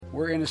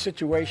we're in a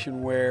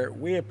situation where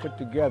we have put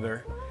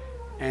together,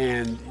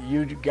 and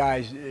you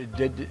guys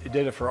did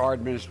it for our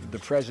the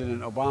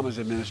President Obama's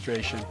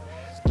administration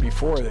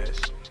before this.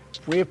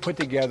 We have put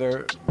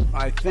together,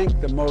 I think,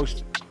 the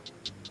most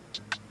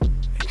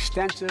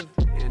extensive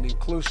and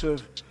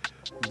inclusive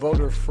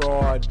voter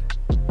fraud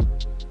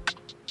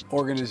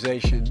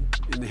organization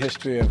in the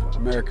history of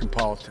American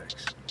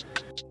politics.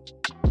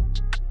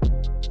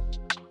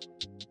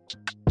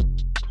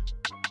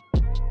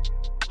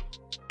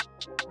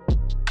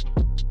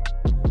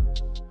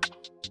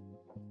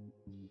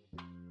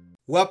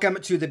 Welcome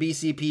to the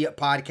BCP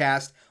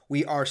podcast.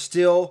 We are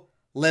still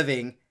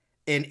living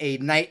in a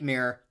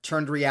nightmare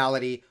turned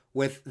reality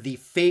with the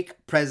fake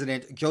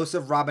president,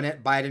 Joseph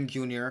Robinette Biden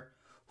Jr.,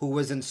 who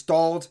was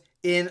installed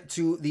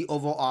into the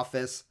Oval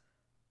Office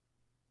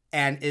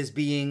and is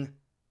being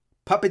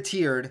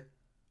puppeteered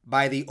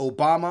by the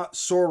Obama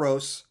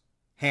Soros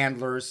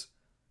handlers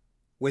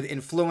with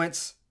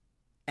influence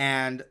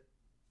and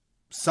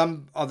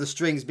some of the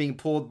strings being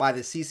pulled by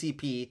the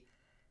CCP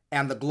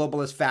and the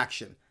globalist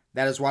faction.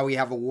 That is why we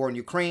have a war in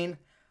Ukraine.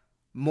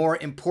 More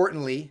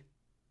importantly,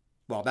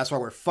 well, that's why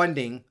we're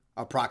funding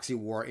a proxy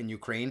war in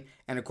Ukraine.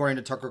 And according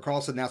to Tucker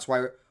Carlson, that's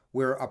why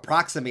we're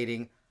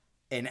approximating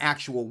an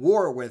actual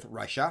war with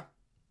Russia.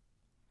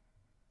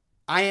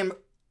 I am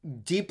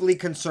deeply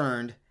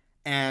concerned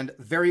and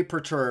very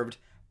perturbed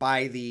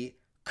by the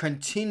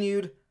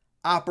continued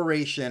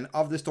operation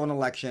of the stolen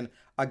election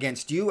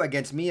against you,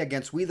 against me,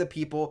 against we the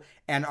people,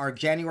 and our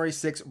January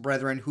 6th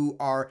brethren who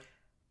are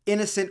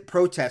innocent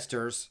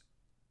protesters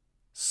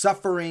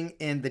suffering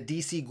in the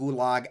DC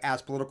gulag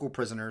as political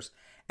prisoners.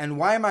 And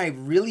why am I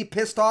really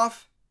pissed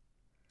off?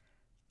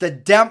 The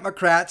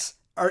Democrats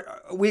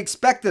we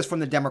expect this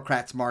from the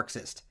Democrats,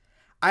 Marxist.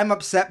 I'm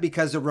upset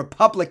because the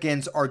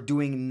Republicans are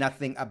doing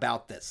nothing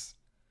about this.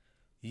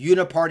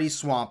 Uniparty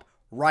swamp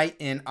right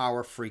in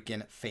our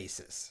freaking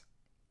faces.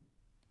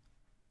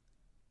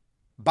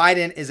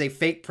 Biden is a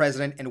fake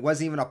president and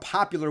wasn't even a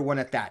popular one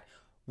at that.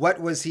 What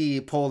was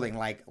he polling?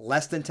 Like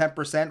less than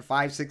 10%,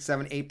 5, 6,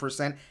 7,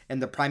 8% in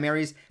the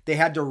primaries? They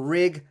had to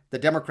rig, the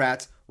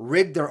Democrats,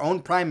 rig their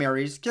own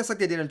primaries, just like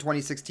they did in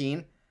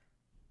 2016,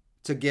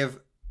 to give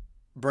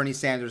Bernie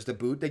Sanders the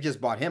boot. They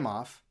just bought him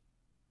off.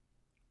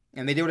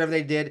 And they did whatever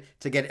they did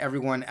to get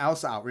everyone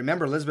else out.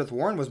 Remember, Elizabeth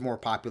Warren was more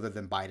popular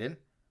than Biden.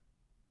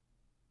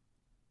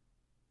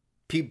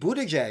 Pete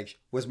Buttigieg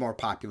was more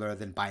popular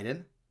than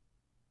Biden.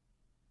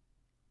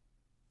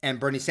 And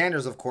Bernie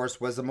Sanders, of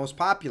course, was the most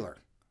popular.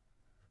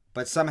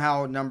 But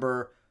somehow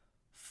number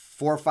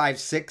 4, 5,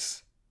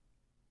 6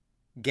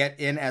 get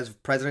in as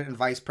president and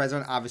vice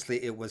president.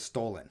 Obviously, it was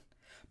stolen.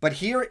 But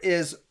here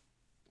is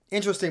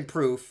interesting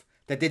proof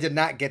that they did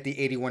not get the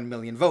 81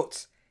 million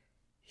votes.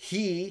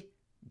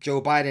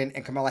 Joe Biden,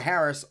 and Kamala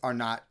Harris are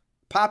not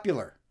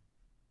popular.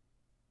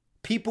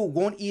 People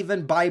won't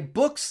even buy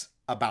books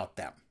about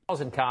them.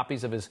 1,000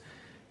 copies of his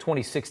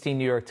 2016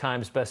 New York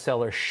Times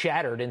bestseller,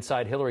 Shattered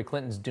Inside Hillary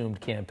Clinton's Doomed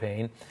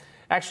Campaign,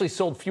 actually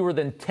sold fewer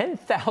than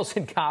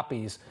 10,000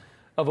 copies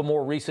of a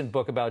more recent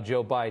book about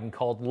Joe Biden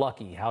called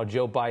Lucky, How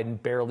Joe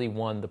Biden Barely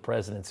Won the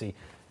Presidency.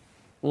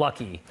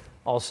 Lucky,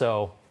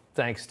 also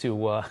thanks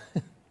to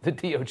the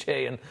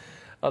DOJ and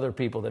other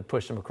people that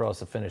pushed him across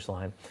the finish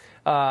line.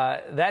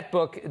 That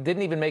book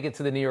didn't even make it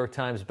to the New York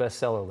Times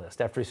bestseller list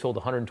after he sold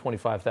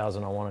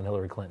 125,000 on one on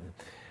Hillary Clinton.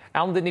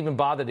 Allen didn't even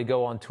bother to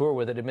go on tour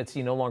with it, admits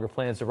he no longer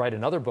plans to write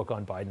another book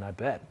on Biden, I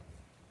bet.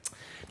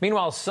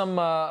 Meanwhile, some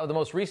of the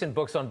most recent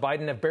books on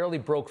Biden have barely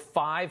broke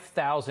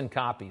 5,000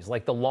 copies,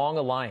 like The Long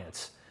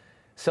Alliance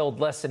sold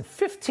less than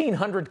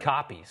 1,500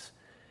 copies.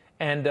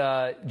 And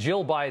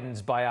Jill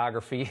Biden's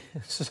biography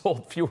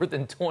sold fewer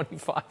than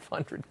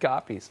 2,500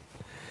 copies.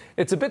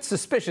 It's a bit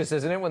suspicious,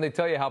 isn't it, when they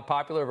tell you how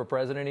popular of a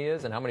president he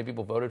is and how many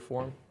people voted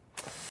for him?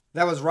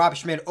 That was Rob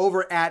Schmidt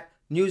over at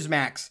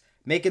Newsmax,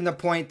 making the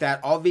point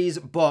that all these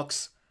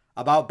books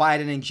about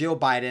Biden and Jill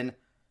Biden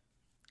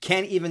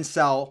can't even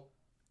sell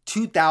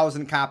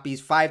 2,000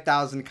 copies,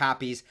 5,000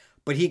 copies,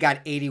 but he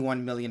got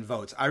 81 million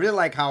votes. I really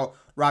like how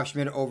Rob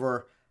Schmidt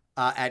over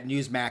at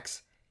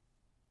Newsmax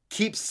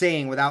keeps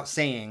saying without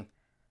saying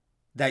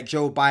that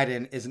Joe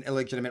Biden is an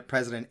illegitimate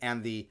president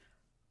and the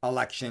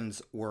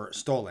elections were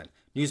stolen.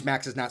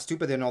 Newsmax is not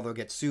stupid. They know they'll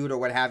get sued or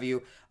what have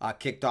you,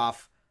 kicked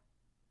off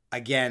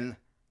again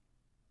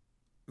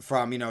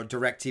from,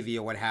 DirecTV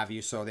or what have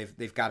you. So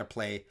they've got to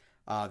play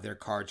their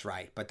cards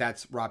right. But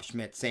that's Rob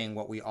Schmidt saying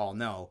what we all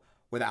know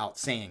without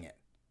saying it.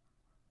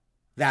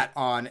 That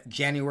on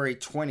January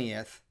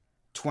 20th,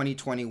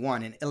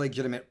 2021, an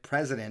illegitimate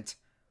president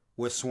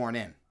was sworn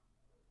in.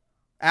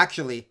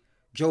 Actually,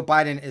 Joe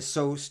Biden is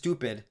so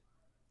stupid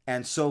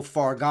and so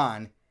far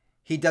gone,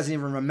 he doesn't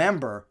even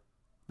remember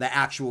the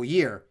actual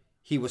year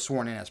he was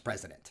sworn in as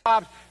president.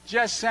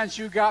 Just since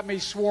you got me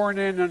sworn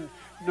in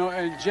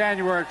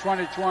January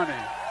 2020.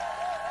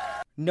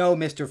 No,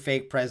 Mr.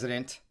 Fake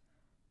President.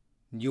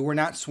 You were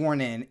not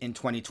sworn in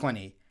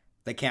 2020.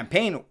 The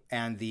campaign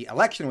and the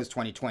election was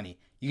 2020.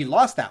 You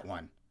lost that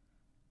one.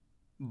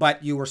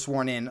 But you were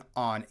sworn in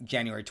on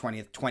January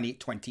 20th,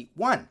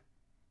 2021.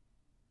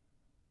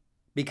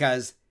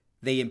 because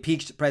they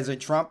impeached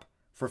President Trump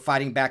for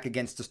fighting back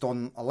against the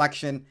stolen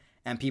election,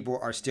 and people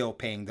are still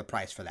paying the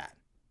price for that.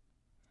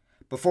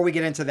 Before we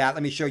get into that,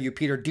 let me show you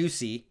Peter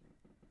Doocy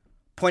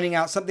pointing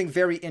out something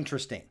very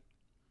interesting.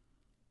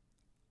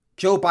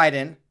 Joe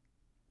Biden,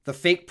 the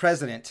fake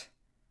president,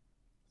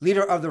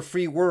 leader of the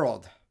free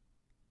world,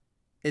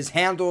 is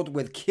handled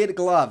with kid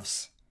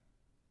gloves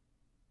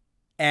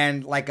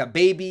and like a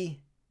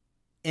baby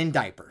in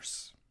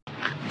diapers.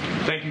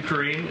 Thank you,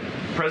 Karine.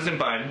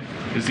 President Biden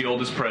is the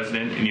oldest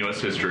president in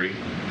U.S. history.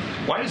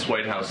 Why does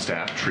White House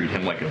staff treat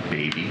him like a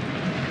baby?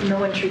 No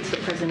one treats the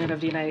President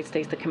of the United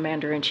States, the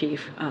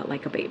Commander-in-Chief,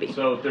 like a baby.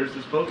 So there's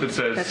this book that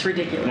says that's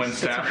ridiculous. When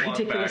staff That's a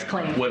ridiculous back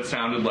claim. What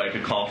sounded like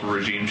a call for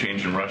regime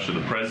change in Russia,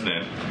 the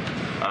president,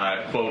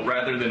 quote,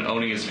 rather than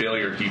owning his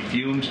failure, he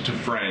fumed to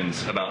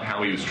friends about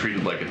how he was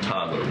treated like a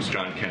toddler. Was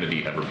John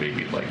Kennedy ever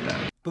babied like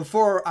that?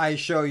 Before I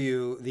show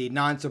you the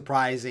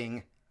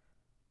non-surprising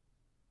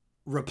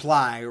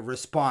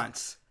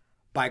response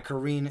by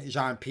Karine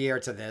Jean-Pierre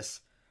to this,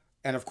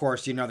 and of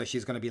course, you know that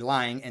she's going to be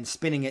lying and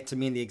spinning it to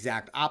mean the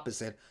exact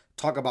opposite.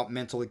 Talk about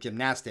mental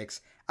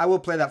gymnastics. I will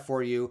play that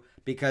for you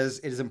because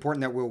it is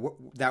important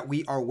that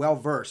we are well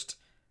versed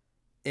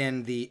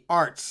in the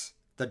arts,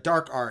 the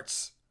dark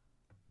arts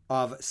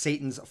of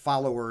Satan's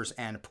followers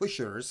and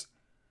pushers.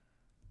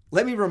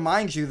 Let me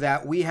remind you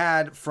that we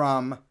had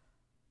from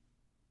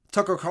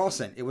Tucker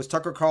Carlson. It was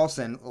Tucker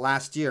Carlson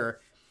last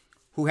year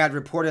who had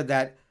reported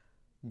that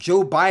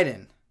Joe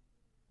Biden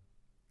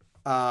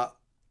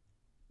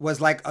was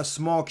like a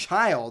small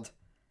child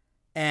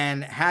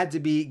and had to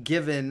be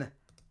given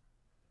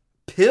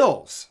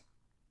pills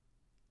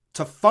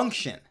to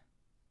function.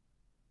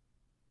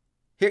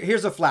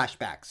 Here's a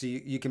flashback so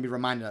you can be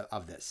reminded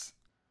of this.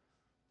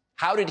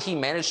 How did he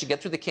manage to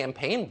get through the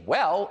campaign?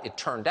 Well, it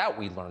turned out,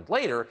 we learned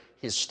later,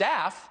 his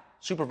staff,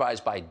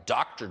 supervised by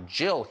Dr.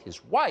 Jill,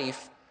 his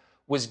wife,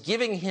 was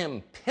giving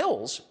him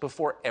pills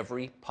before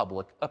every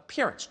public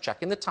appearance,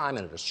 checking the time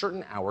and at a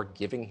certain hour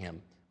giving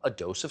him a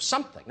dose of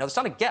something. Now, that's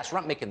not a guess. We're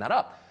not making that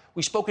up.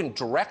 We've spoken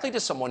directly to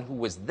someone who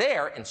was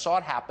there and saw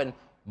it happen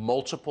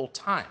multiple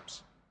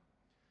times.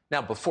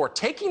 Now, before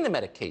taking the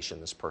medication,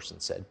 this person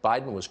said,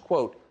 Biden was,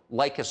 quote,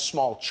 like a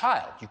small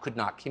child. You could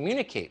not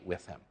communicate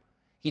with him.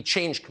 He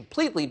changed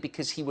completely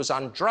because he was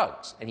on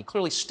drugs, and he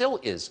clearly still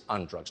is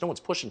on drugs. No one's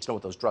pushing to know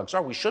what those drugs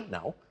are. We should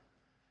know.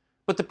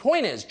 But the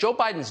point is, Joe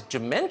Biden's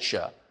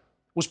dementia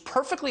was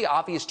perfectly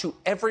obvious to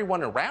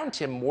everyone around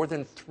him more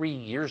than 3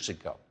 years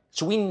ago.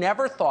 So we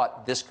never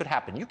thought this could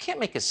happen. You can't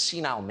make a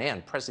senile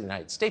man president of the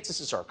United States. This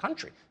is our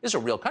country. This is a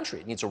real country.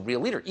 It needs a real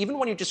leader, even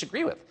one you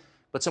disagree with,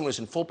 but someone who's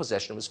in full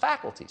possession of his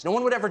faculties. No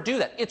one would ever do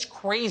that. It's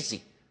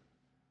crazy.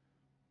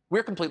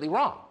 We're completely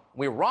wrong.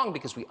 We're wrong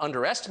because we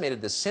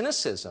underestimated the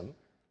cynicism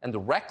and the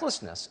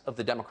recklessness of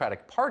the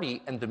Democratic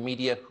Party and the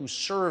media who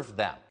serve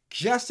them.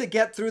 Just to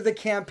get through the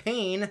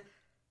campaign,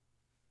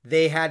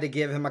 they had to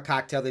give him a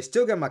cocktail. They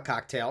still give him a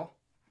cocktail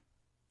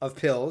of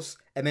pills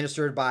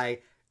administered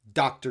by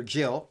Dr.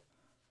 Jill,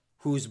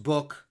 whose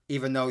book,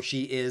 even though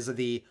she is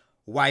the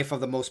wife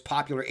of the most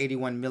popular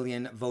 81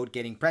 million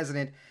vote-getting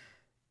president,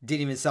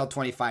 didn't even sell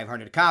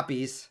 2,500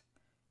 copies.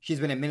 She's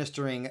been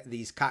administering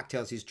these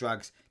cocktails, these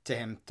drugs, to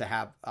him to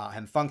have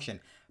him function.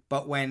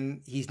 But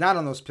when he's not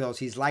on those pills,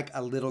 he's like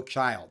a little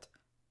child.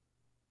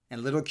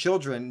 And little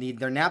children need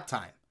their nap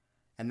time.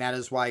 And that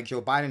is why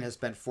Joe Biden has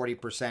spent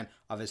 40%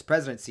 of his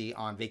presidency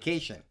on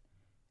vacation,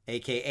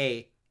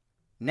 a.k.a.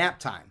 nap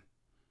time.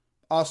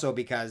 Also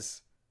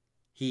because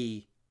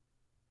he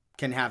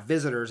can have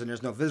visitors and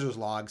there's no visitors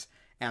logs,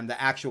 and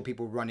the actual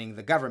people running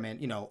the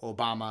government, you know,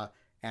 Obama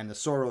and the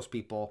Soros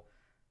people,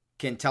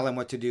 can tell him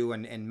what to do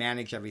and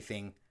manage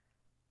everything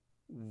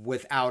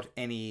without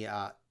any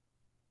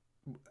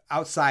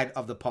outside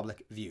of the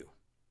public view.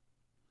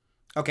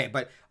 Okay,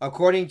 but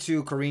according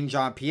to Karine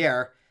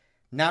Jean-Pierre,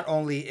 not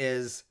only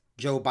is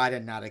Joe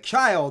Biden not a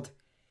child,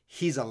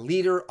 he's a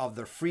leader of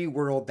the free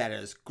world that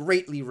is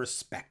greatly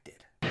respected.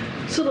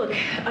 So look,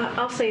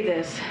 I'll say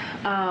this.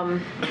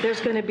 There's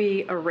going to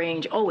be a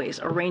range, always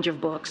a range of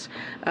books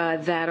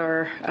that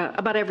are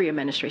about every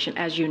administration,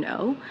 as you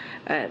know,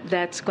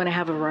 that's going to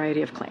have a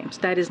variety of claims.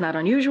 That is not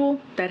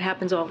unusual. That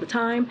happens all the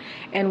time.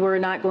 And we're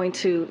not going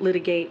to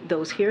litigate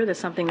those here. That's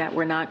something that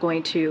we're not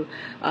going to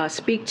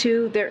speak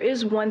to. There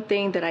is one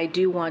thing that I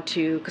do want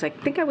to, because I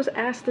think I was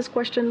asked this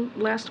question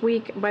last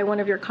week by one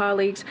of your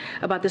colleagues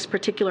about this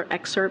particular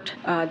excerpt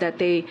that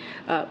they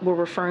were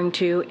referring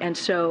to. And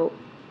so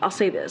I'll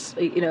say this,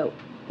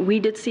 we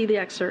did see the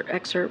excerpt,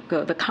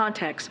 the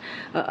context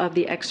of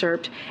the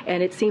excerpt,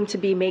 and it seemed to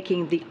be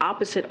making the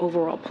opposite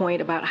overall point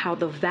about how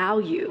the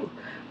value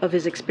of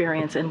his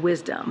experience and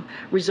wisdom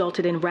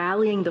resulted in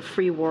rallying the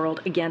free world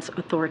against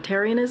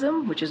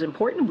authoritarianism, which is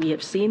important. We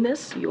have seen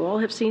this, you all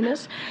have seen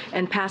this,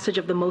 and passage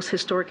of the most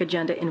historic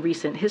agenda in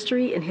recent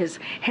history in his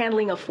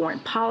handling of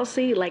foreign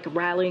policy, like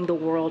rallying the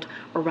world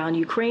around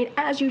Ukraine,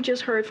 as you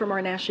just heard from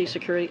our national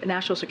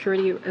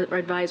security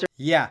advisor.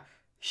 Yeah.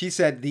 She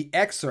said the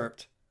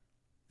excerpt,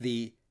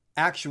 the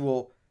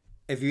actual,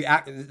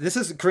 this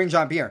is Karine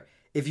Jean-Pierre.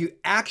 if you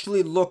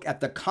actually look at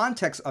the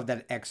context of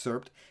that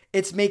excerpt,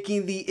 it's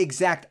making the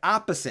exact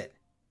opposite.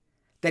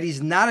 That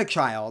he's not a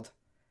child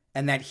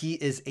and that he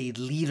is a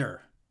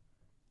leader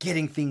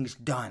getting things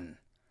done.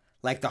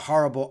 Like the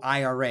horrible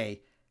IRA,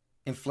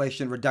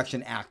 Inflation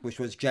Reduction Act, which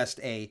was just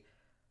a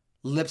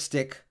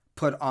lipstick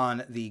put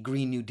on the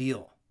Green New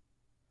Deal.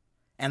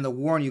 And the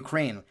war in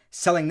Ukraine,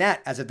 selling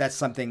that as if that's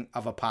something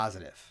of a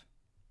positive.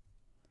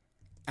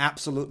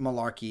 Absolute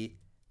malarkey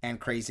and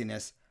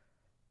craziness.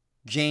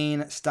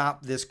 Jane,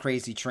 stop this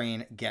crazy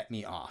train, get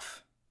me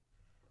off.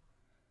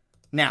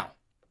 Now,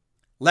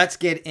 let's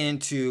get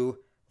into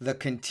the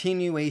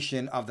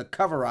continuation of the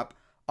cover-up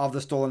of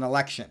the stolen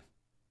election.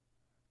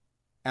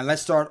 And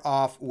let's start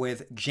off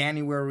with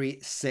January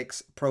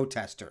 6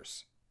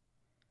 protesters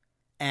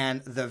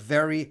and the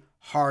very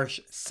harsh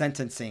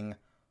sentencing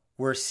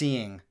we're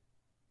seeing,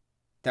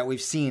 that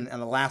we've seen in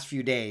the last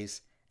few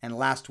days and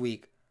last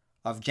week,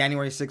 of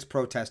January 6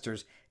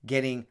 protesters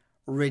getting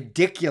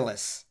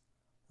ridiculous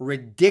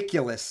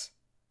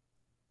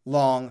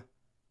long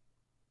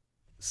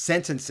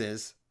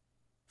sentences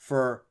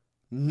for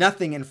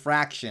nothing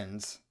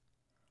infractions,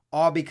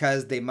 all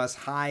because they must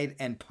hide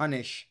and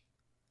punish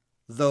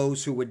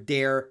those who would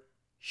dare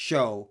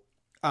show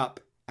up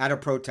at a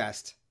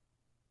protest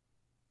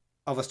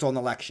of a stolen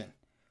election.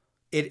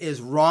 It is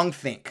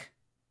wrongthink.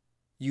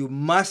 You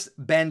must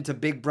bend to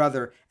Big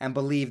Brother and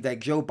believe that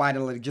Joe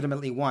Biden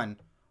legitimately won,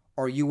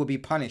 or you will be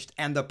punished.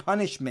 And the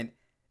punishment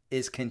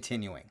is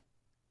continuing.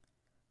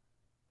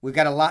 We've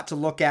got a lot to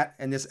look at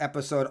in this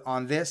episode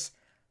on this.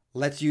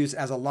 Let's use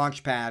as a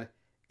launch pad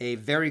a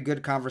very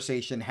good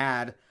conversation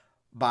had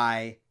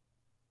by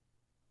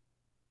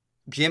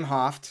Jim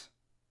Hoft,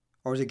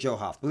 or was it Joe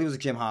Hoft? I believe it was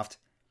Jim Hoft,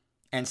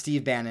 and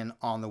Steve Bannon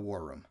on the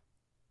War Room.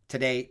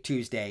 Today,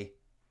 Tuesday,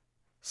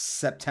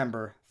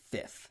 September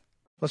 5th.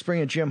 Let's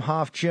bring in Jim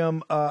Hoft.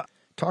 Jim,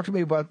 talk to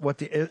me about are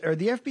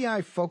the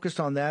FBI focused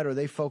on that, or are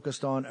they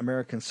focused on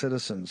American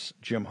citizens,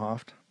 Jim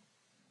Hoft?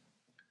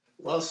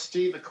 Well,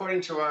 Steve,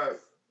 according to our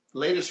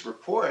latest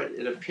report,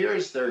 it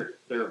appears they're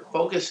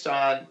focused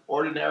on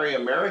ordinary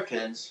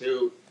Americans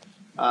who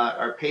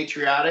are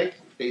patriotic.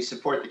 They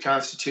support the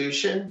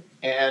Constitution,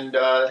 and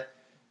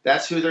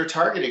that's who they're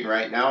targeting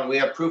right now. And we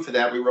have proof of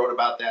that. We wrote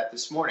about that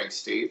this morning,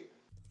 Steve.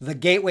 The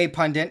Gateway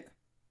Pundit,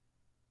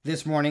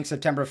 this morning,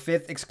 September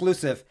 5th,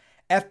 exclusive.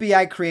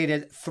 FBI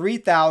created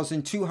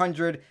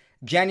 3,200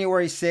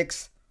 January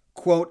 6,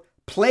 quote,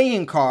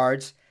 playing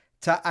cards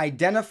to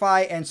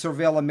identify and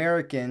surveil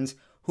Americans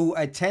who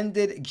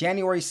attended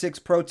January 6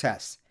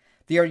 protests.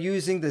 They are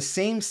using the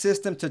same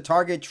system to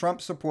target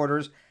Trump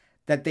supporters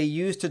that they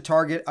used to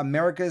target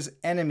America's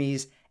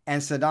enemies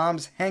and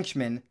Saddam's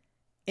henchmen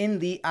in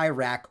the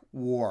Iraq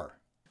War.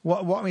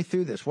 Walk me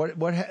through this.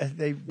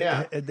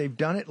 They've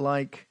done it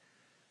like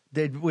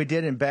we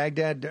did in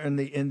Baghdad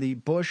in the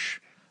Bush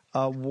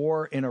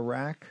war in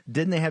Iraq.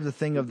 Didn't they have the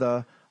thing of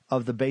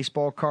the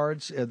baseball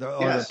cards or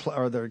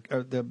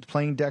the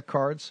playing deck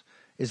cards?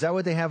 Is that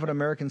what they have with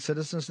American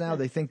citizens now?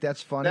 They think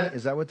that's funny?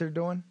 Is that what they're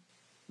doing?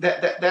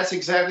 That's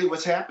exactly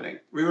what's happening.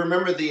 We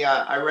remember the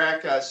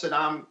Iraq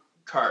Saddam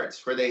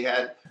cards where they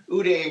had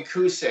Uday and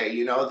Qusay,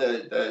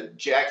 the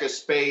Jack of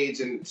Spades,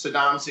 and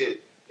Saddam's the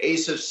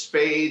Ace of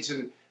Spades,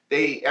 and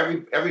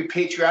every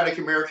patriotic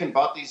American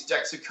bought these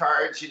decks of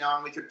cards,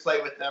 and we could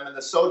play with them, and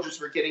the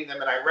soldiers were getting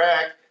them in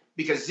Iraq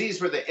because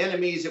these were the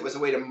enemies. It was a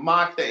way to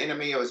mock the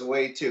enemy. It was a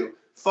way to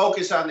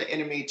focus on the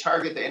enemy,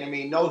 target the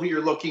enemy, know who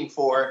you're looking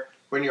for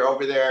when you're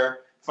over there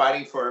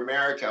fighting for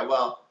America.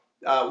 Well,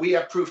 we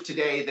have proof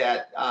today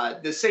that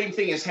the same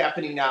thing is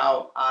happening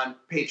now on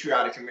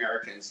patriotic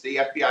Americans. The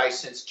FBI,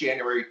 since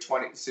January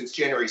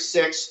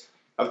 6th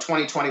of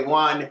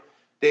 2021,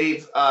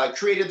 they've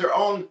created their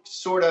own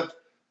sort of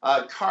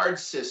card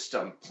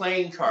system,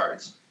 playing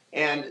cards,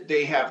 and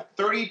they have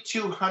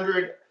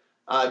 3,200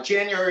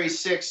 January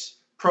 6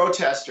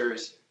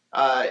 protesters.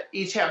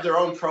 Each have their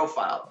own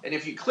profile, and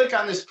if you click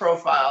on this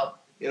profile,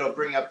 it'll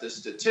bring up the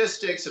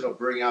statistics, it'll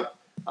bring up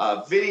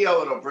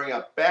video, it'll bring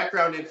up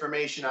background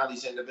information on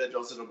these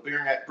individuals, it'll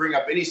bring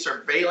up any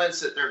surveillance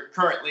that they're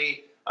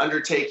currently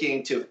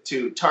undertaking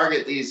to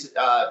target these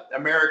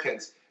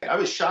Americans. I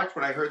was shocked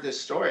when I heard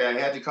this story. I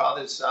had to call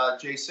this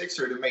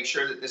J6ERS to make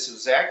sure that this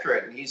was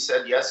accurate, and he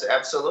said, yes,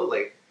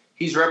 absolutely.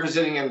 He's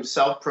representing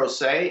himself pro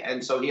se,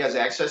 and so he has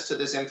access to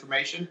this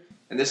information,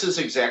 and this is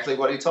exactly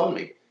what he told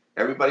me.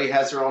 Everybody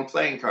has their own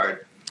playing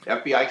card. The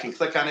FBI can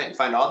click on it and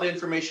find all the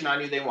information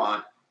on you they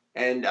want,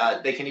 and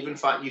you can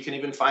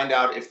even find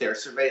out if they're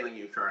surveilling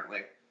you currently.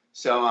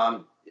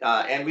 So,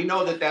 and we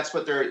know that that's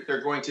what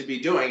they're going to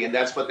be doing, and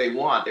that's what they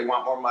want. They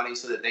want more money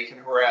so that they can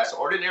harass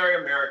ordinary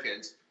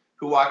Americans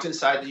who walked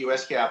inside the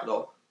U.S.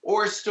 Capitol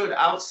or stood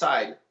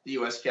outside the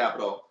U.S.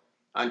 Capitol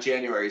on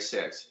January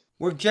 6th.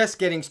 We're just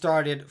getting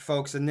started,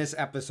 folks, in this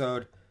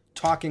episode,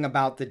 talking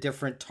about the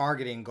different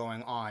targeting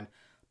going on.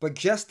 But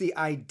just the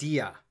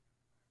idea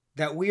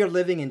that we are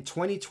living in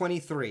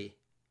 2023,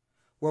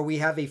 where we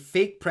have a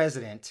fake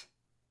president,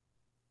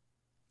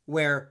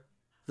 where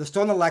the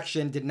stolen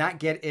election did not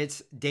get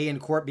its day in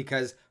court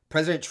because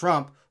President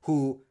Trump,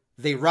 who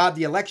they robbed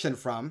the election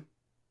from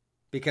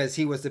because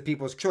he was the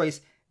people's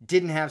choice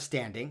didn't have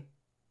standing.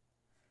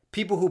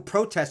 People who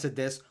protested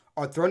this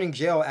are thrown in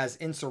jail as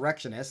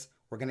insurrectionists.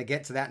 We're going to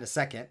get to that in a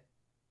second.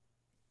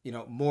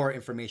 More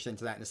information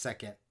to that in a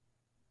second.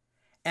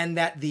 And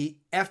that the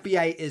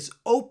FBI is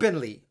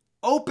openly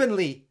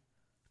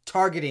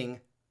targeting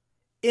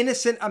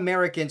innocent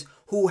Americans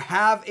who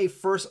have a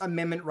First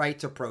Amendment right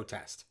to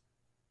protest,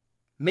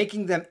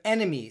 making them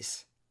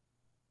enemies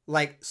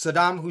like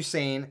Saddam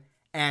Hussein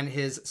and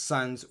his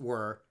sons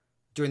were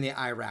during the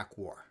Iraq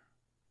War.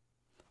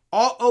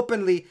 All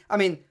openly,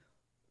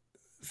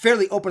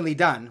 fairly openly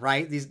done,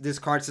 right? This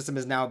card system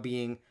is now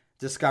being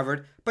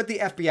discovered, but the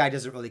FBI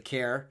doesn't really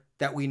care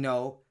that we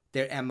know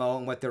their MO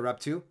and what they're up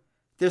to.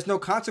 There's no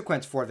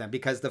consequence for them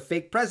because the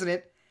fake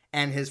president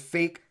and his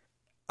fake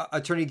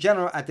attorney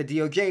general at the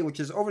DOJ, which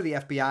is over the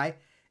FBI,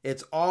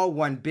 it's all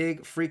one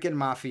big freaking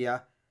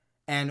mafia,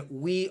 and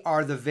we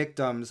are the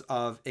victims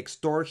of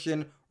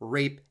extortion,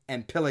 rape,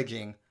 and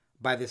pillaging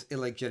by this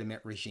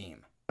illegitimate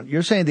regime.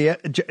 You're saying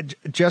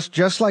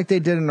just like they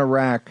did in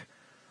Iraq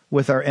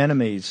with our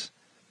enemies,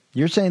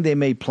 you're saying they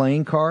made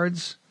playing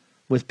cards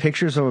with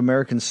pictures of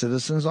American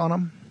citizens on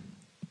them?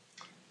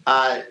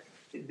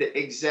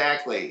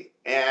 Exactly.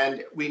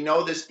 And we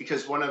know this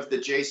because one of the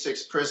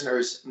J6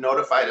 prisoners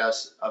notified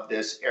us of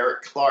this,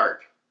 Eric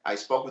Clark. I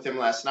spoke with him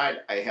last night.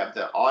 I have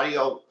the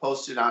audio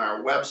posted on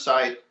our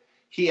website.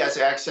 He has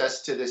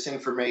access to this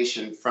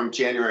information from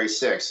January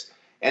 6th.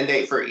 And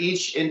for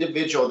each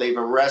individual they've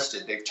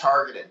arrested, they've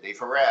targeted, they've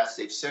harassed,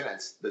 they've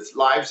sentenced, the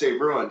lives they've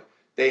ruined,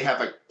 they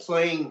have a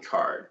playing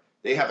card.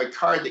 They have a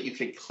card that you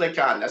can click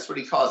on. That's what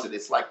he calls it.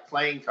 It's like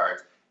playing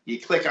cards. You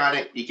click on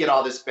it, you get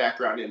all this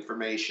background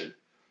information.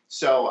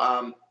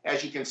 So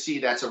as you can see,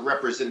 that's a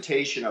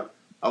representation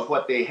of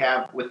what they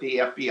have with the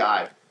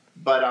FBI.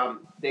 But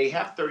they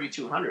have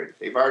 3,200.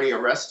 They've already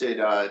arrested,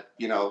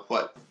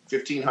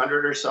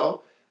 1,500 or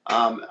so.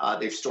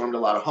 They've stormed a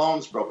lot of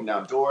homes, broken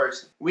down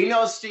doors. We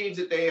know, Steve,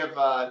 that they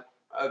have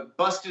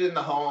busted in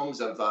the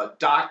homes of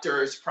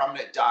doctors,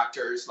 prominent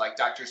doctors like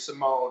Dr.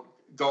 Simone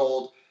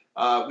Gold.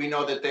 We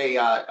know that they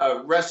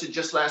arrested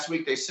just last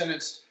week. They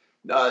sentenced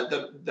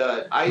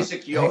the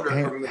Isaac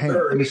Yoder from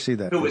Missouri. Let me see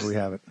that. We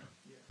have it.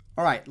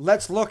 All right,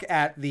 let's look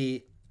at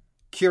the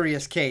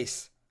curious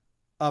case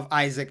of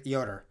Isaac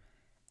Yoder.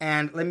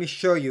 And let me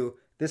show you.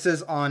 This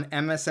is on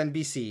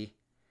MSNBC.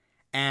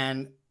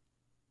 And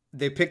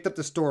they picked up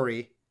the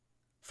story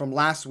from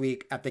last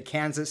week at the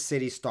Kansas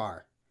City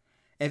Star.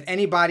 If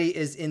anybody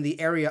is in the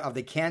area of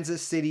the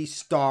Kansas City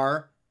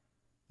Star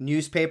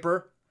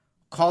newspaper,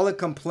 call and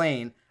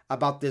complain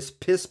about this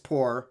piss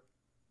poor,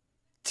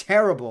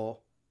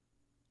 terrible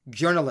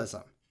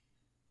journalism.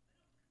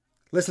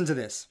 Listen to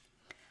this.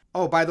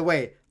 Oh, by the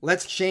way,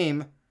 let's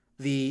shame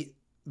the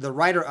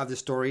writer of the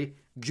story,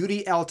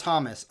 Judy L.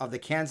 Thomas of the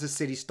Kansas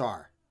City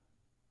Star.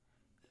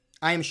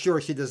 I am sure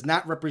she does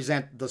not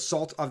represent the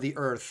salt of the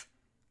earth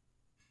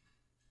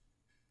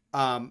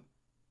in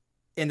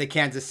the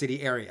Kansas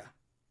City area.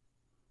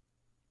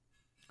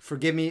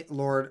 Forgive me,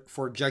 Lord,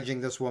 for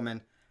judging this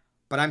woman,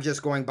 but I'm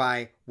just going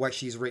by what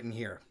she's written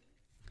here.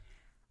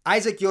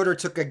 Isaac Yoder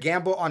took a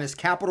gamble on his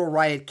Capitol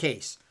riot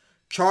case.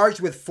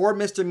 Charged with 4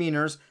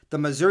 misdemeanors, the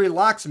Missouri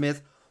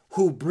locksmith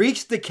who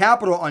breached the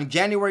Capitol on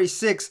January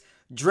 6th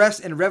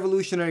dressed in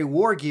Revolutionary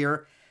War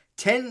gear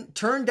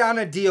turned down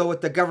a deal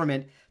with the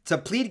government to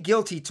plead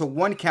guilty to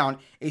 1 count,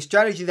 a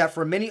strategy that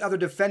for many other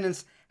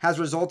defendants has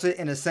resulted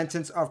in a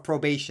sentence of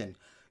probation.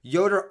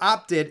 Yoder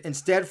opted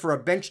instead for a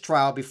bench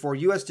trial before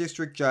U.S.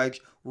 District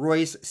Judge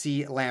Royce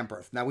C.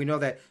 Lamberth. Now, we know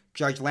that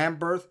Judge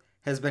Lamberth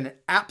has been an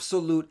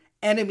absolute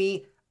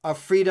enemy of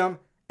freedom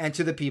and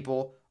to the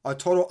people, a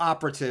total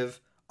operative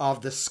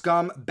of the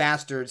scum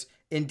bastards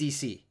in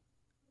D.C.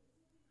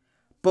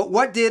 But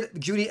what did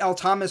Judy L.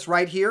 Thomas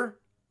write here?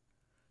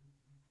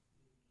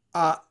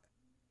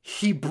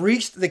 He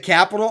breached the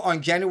Capitol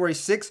on January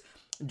 6th,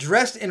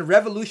 dressed in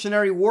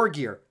Revolutionary War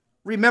gear.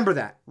 Remember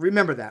that. We're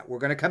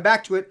going to come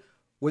back to it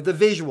with a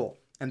visual.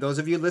 And those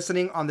of you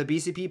listening on the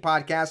BCP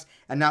podcast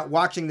and not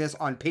watching this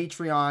on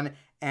Patreon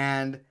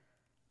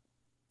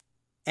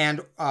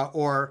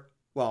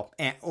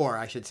or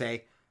I should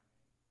say,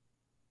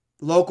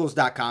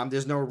 locals.com.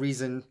 There's no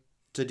reason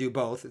to do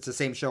both. It's the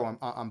same show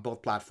on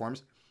both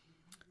platforms.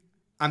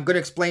 I'm going to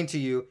explain to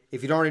you,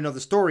 if you don't already know the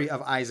story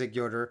of Isaac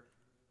Yoder,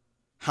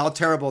 how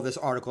terrible this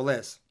article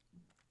is.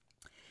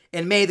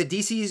 In May, the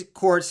D.C.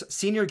 court's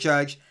senior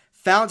judge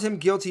found him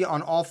guilty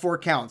on all 4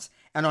 counts.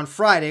 And on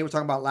Friday, we're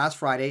talking about last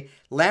Friday,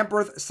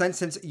 Lamberth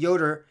sentenced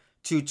Yoder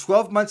to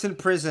 12 months in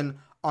prison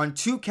on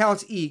 2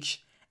 counts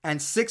each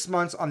and 6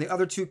 months on the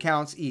other 2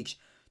 counts each.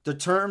 The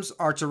terms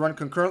are to run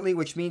concurrently,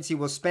 which means he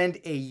will spend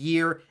a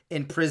year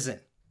in prison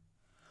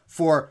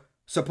for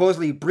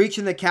supposedly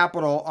breaching the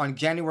Capitol on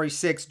January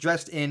 6th,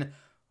 dressed in,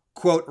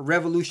 quote,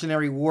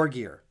 Revolutionary War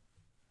gear.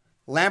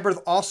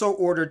 Lamberth also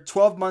ordered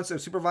 12 months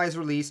of supervised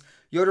release.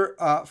 Yoder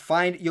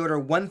fined Yoder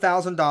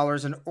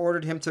 $1,000 and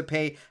ordered him to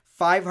pay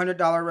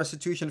 $500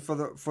 restitution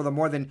for the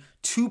more than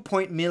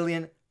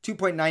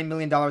 $2.9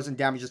 million in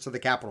damages to the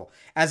Capitol,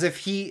 as if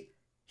he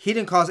He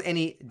didn't cause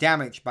any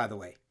damage, by the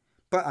way.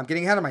 But I'm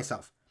getting ahead of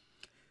myself.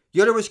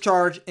 Yoder was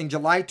charged in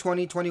July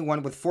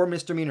 2021 with 4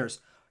 misdemeanors.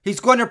 He's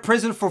going to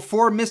prison for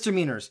 4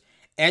 misdemeanors.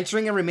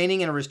 Entering and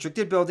remaining in a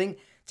restricted building,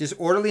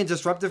 disorderly and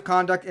disruptive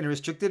conduct in a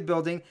restricted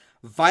building,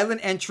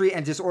 violent entry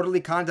and disorderly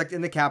conduct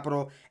in the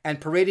Capitol, and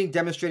parading,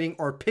 demonstrating,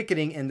 or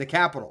picketing in the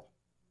Capitol.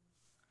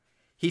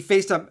 He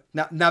faced a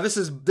now this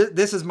is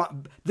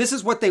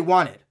what they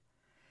wanted.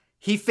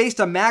 He faced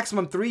a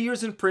maximum 3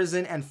 years in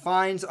prison and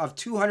fines of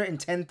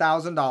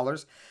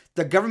 $210,000.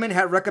 The government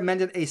had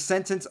recommended a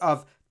sentence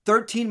of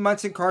 13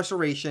 months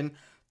incarceration,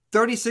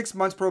 36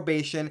 months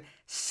probation,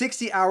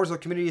 60 hours of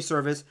community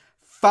service,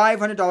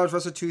 $500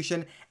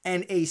 restitution,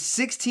 and a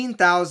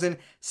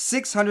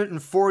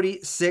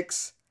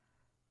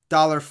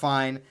 $16,646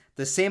 fine,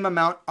 the same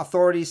amount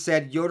authorities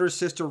said Yoder's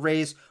sister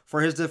raised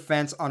for his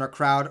defense on a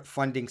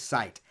crowdfunding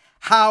site.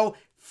 How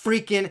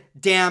freaking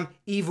damn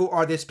evil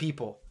are these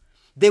people?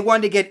 They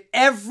wanted to get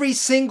every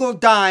single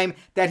dime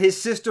that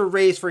his sister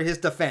raised for his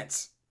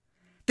defense.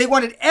 They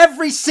wanted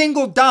every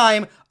single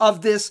dime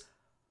of this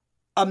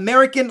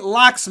American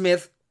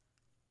locksmith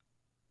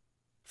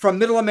from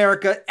Middle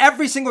America,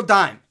 every single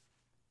dime.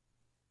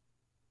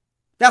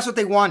 That's what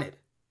they wanted.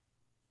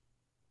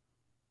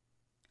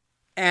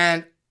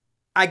 And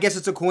I guess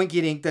it's a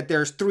coincidence that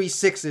there's 3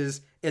 6s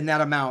in that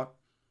amount.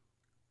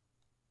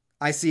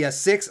 I see a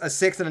 6,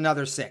 and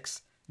another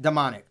 6.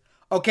 Demonic.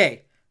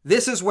 Okay,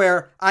 this is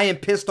where I am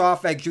pissed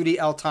off at Judy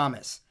L.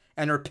 Thomas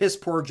and her piss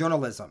poor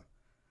journalism.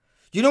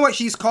 You know what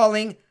she's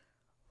calling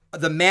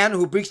the man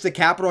who breached the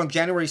Capitol on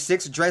January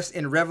 6th dressed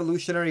in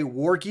Revolutionary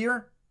War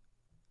gear?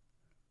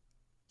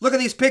 Look at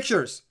these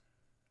pictures.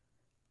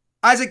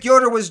 Isaac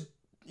Yoder was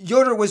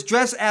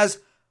dressed as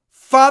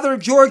Father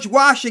George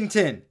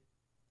Washington.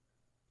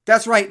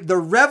 That's right, the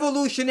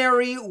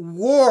Revolutionary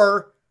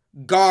War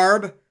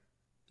garb,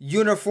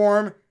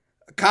 uniform,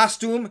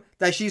 costume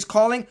that she's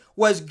calling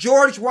was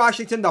George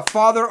Washington, the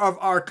father of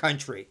our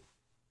country.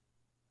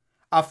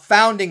 A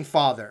founding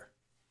father.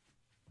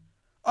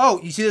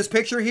 Oh, you see this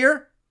picture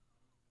here?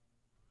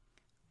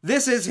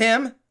 This is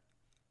him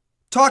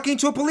talking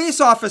to a police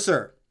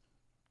officer.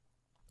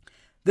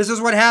 This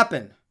is what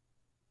happened.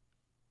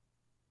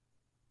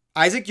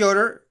 Isaac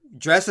Yoder,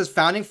 dressed as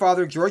founding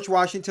father George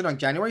Washington on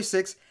January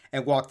 6th,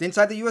 and walked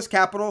inside the U.S.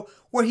 Capitol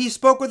where he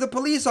spoke with a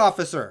police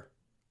officer.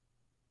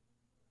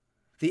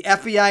 The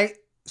FBI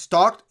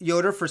stalked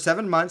Yoder for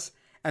 7 months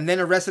and then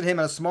arrested him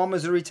in a small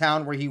Missouri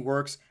town where he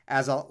works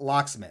as a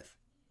locksmith.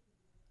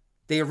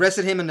 They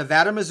arrested him in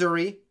Nevada,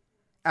 Missouri,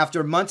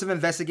 after months of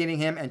investigating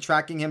him and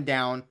tracking him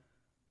down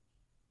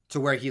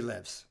to where he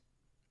lives.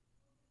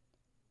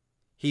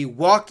 He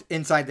walked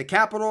inside the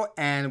Capitol,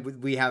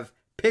 and we have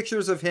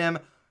pictures of him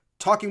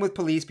talking with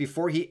police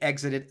before he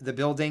exited the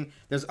building.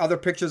 There's other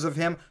pictures of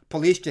him.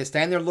 Police just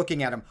stand there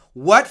looking at him.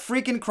 What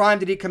freaking crime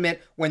did he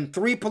commit when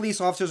 3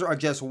 police officers are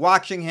just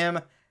watching him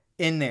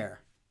in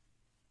there?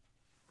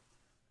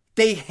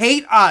 They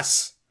hate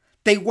us.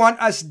 They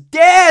want us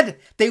dead.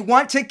 They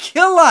want to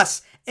kill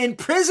us,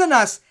 imprison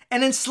us,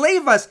 and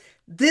enslave us.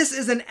 This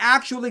is an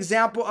actual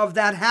example of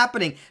that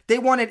happening. They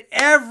wanted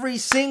every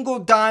single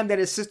dime that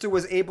his sister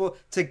was able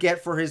to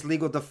get for his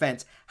legal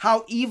defense.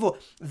 How evil.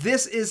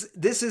 This is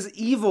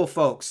evil,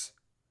 folks.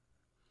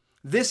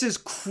 This is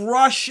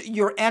crush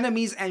your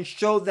enemies and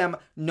show them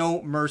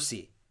no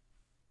mercy.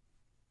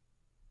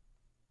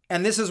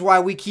 And this is why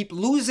we keep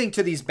losing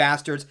to these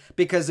bastards,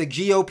 because the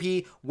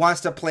GOP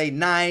wants to play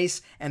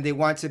nice and they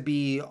want to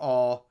be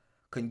all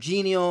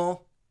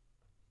congenial,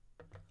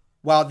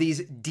 while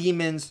these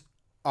demons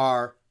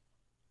are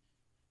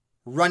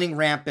running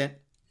rampant,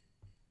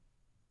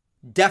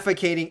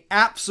 defecating,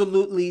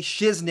 absolutely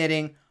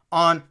shiznitting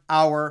on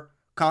our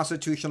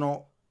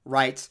constitutional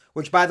rights,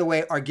 which, by the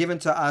way, are given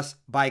to us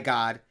by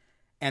God.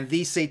 And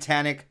these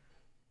satanic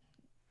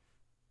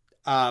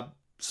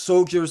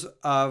soldiers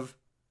of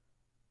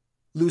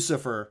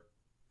Lucifer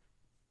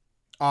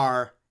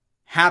are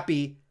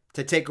happy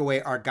to take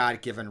away our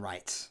God-given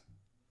rights.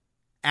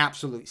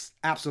 Absolutely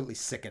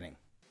sickening.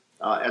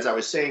 As I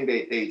was saying,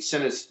 they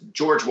sentenced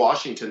George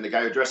Washington, the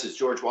guy who dressed as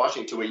George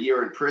Washington, to a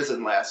year in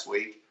prison last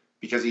week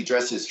because he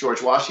dressed as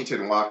George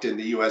Washington and walked in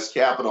the U.S.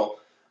 Capitol.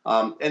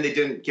 And they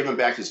didn't give him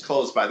back his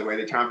clothes, by the way.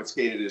 They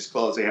confiscated his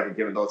clothes. They haven't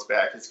given those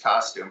back, his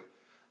costume.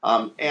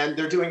 And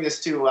they're doing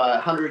this to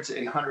hundreds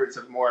and hundreds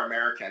of more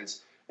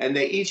Americans. And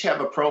they each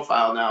have a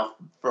profile now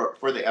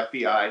for the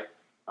FBI.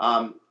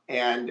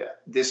 And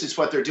this is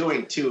what they're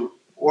doing to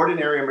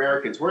ordinary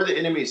Americans. We're the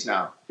enemies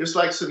now. Just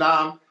like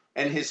Saddam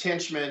and his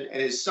henchmen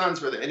and his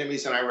sons were the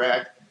enemies in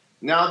Iraq.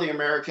 Now the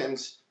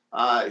Americans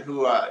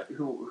who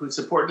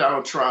support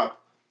Donald Trump,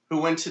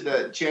 who went to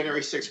the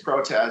January 6th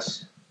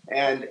protests,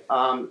 and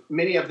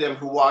many of them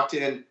who walked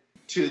in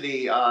to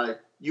the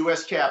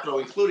U.S. Capitol,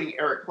 including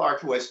Eric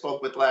Clark, who I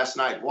spoke with last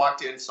night,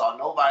 walked in, saw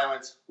no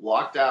violence,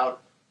 walked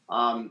out,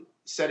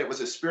 said it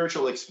was a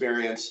spiritual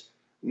experience.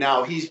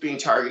 Now he's being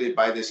targeted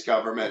by this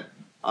government.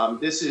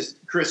 This is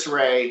Chris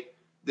Wray.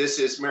 This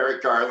is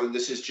Merrick Garland.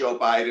 This is Joe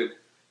Biden.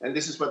 and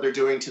this is what they're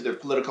doing to their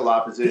political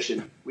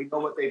opposition. We know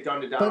what they've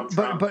done to Donald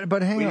Trump.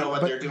 But hang on. We know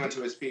what they're doing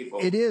to his people.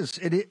 It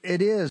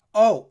is.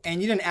 Oh,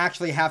 and you didn't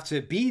actually have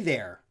to be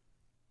there,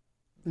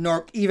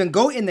 nor even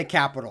go in the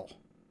Capitol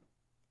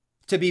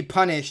to be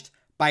punished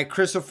by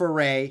Christopher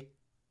Wray,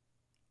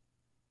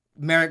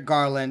 Merrick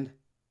Garland,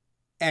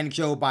 and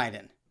Joe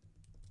Biden.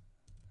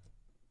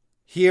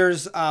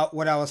 Here's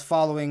what I was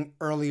following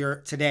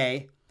earlier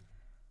today.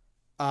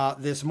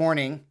 This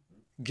morning,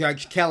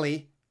 Judge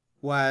Kelly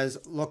was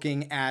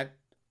looking at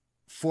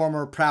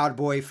former Proud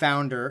Boy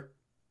founder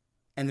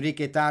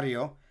Enrique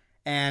Tarrio,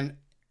 and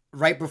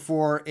right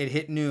before it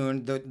hit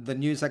noon, the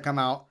news had come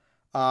out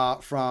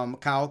from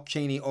Kyle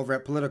Cheney over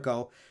at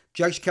Politico.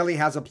 Judge Kelly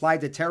has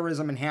applied the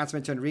terrorism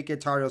enhancement to Enrique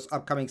Tarrio's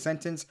upcoming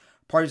sentence.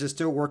 Parties are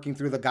still working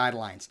through the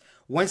guidelines.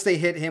 Once they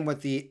hit him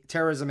with the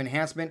terrorism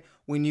enhancement,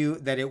 we knew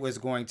that it was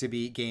going to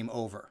be game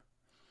over.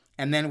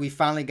 And then we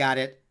finally got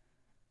it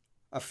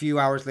a few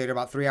hours later,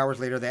 about 3 hours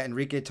later, that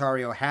Enrique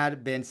Tarrio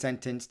had been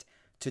sentenced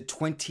to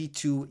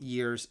 22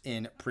 years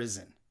in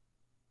prison.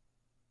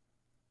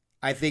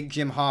 I think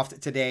Jim Hoft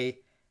today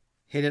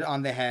hit it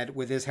on the head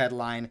with his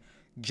headline,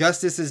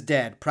 "Justice is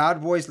Dead.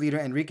 Proud Boys leader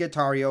Enrique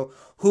Tarrio,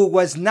 who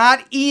was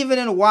not even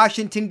in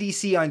Washington,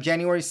 D.C. on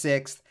January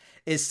 6th,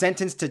 is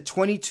sentenced to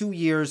 22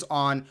 years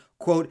on,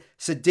 quote,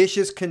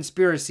 seditious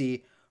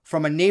conspiracy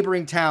from a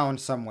neighboring town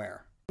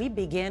somewhere." We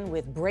begin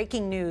with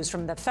breaking news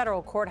from the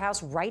federal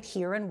courthouse right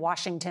here in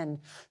Washington.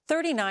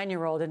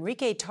 39-year-old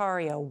Enrique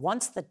Tarrio,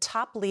 once the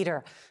top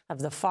leader of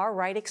the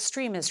far-right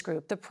extremist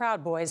group, the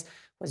Proud Boys,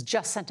 was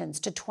just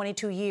sentenced to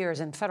 22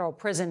 years in federal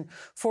prison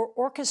for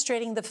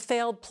orchestrating the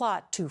failed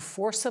plot to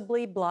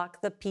forcibly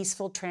block the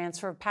peaceful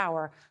transfer of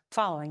power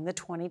following the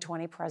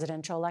 2020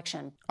 presidential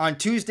election. On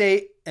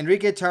Tuesday,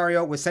 Enrique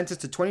Tarrio was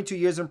sentenced to 22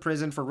 years in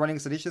prison for running a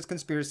seditious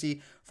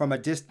conspiracy from a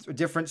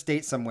different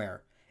state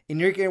somewhere.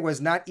 Enrique was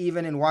not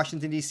even in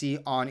Washington, D.C.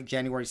 on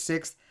January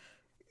 6th.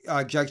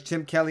 Judge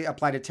Tim Kelly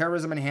applied a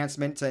terrorism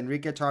enhancement to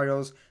Enrique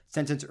Tarrio's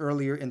sentence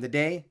earlier in the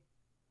day.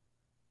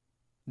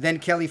 Then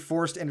Kelly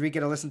forced Enrique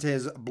to listen to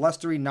his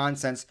blustery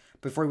nonsense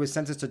before he was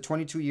sentenced to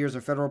 22 years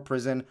in federal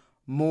prison,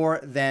 more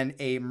than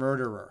a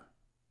murderer.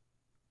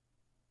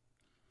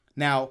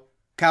 Now,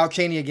 Kyle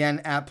Cheney again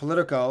at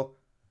Politico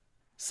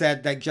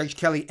said that Judge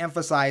Kelly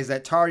emphasized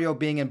that Tarrio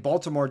being in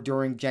Baltimore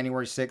during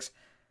January 6th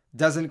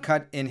doesn't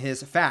cut in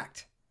his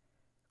fact.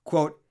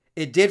 Quote,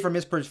 "It did, from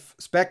his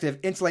perspective,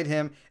 insulate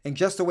him in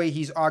just the way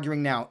he's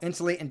arguing now,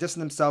 insulate and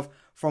distance himself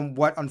from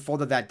what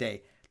unfolded that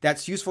day.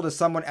 That's useful to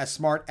someone as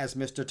smart as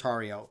Mr.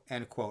 Tarrio,"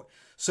 end quote.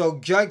 So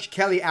Judge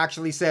Kelly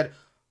actually said,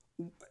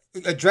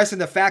 addressing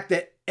the fact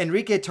that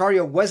Enrique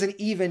Tarrio wasn't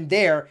even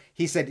there,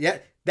 he said, yeah,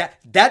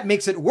 that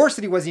makes it worse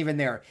that he wasn't even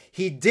there.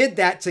 He did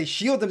that to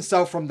shield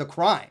himself from the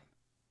crime.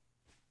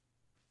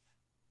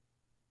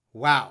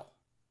 Wow.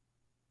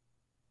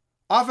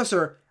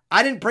 "Officer,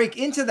 I didn't break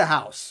into the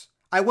house.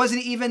 I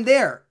wasn't even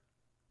there.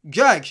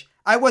 Judge,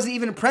 I wasn't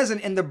even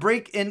present in the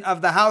break-in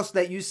of the house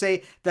that you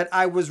say that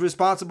I was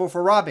responsible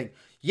for robbing."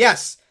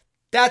 Yes,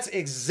 that's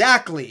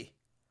exactly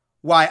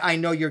why I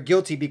know you're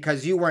guilty,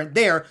 because you weren't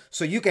there,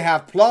 so you can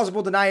have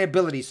plausible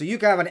deniability, so you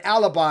can have an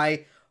alibi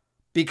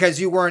because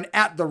you weren't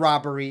at the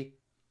robbery,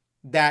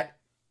 that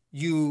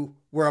you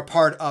were a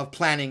part of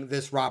planning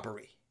this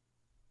robbery.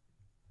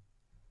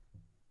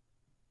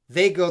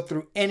 They go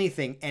through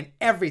anything and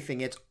everything.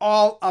 It's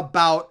all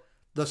about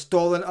the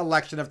stolen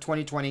election of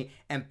 2020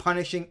 and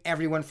punishing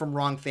everyone from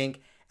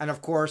wrongthink. And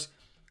of course,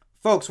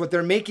 folks, what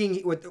they're making,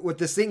 what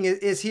this thing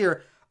is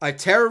here, a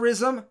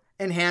terrorism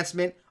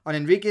enhancement on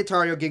Enrique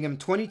Tarrio, giving him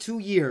 22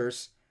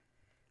 years.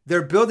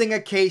 They're building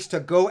a case to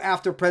go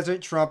after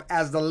President Trump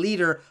as the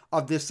leader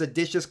of this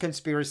seditious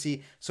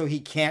conspiracy so he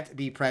can't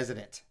be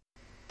president.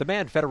 The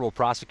man federal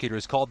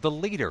prosecutors called the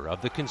leader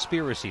of the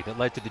conspiracy that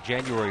led to the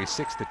January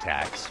 6th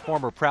attacks,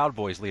 former Proud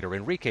Boys leader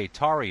Enrique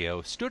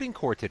Tarrio, stood in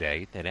court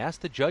today and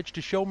asked the judge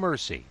to show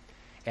mercy,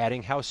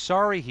 adding how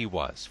sorry he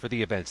was for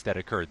the events that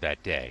occurred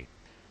that day.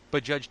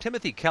 But Judge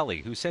Timothy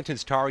Kelly, who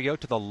sentenced Tarrio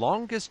to the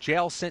longest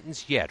jail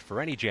sentence yet for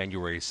any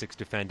January 6th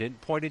defendant,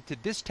 pointed to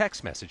this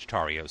text message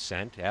Tarrio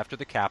sent after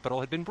the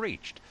Capitol had been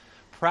breached.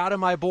 "Proud of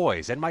my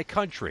boys and my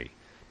country.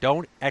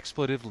 Don't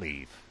expletive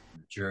leave." The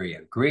jury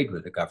agreed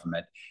with the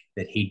government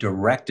that he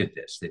directed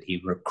this, that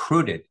he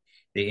recruited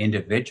the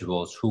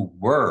individuals who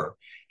were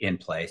in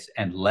place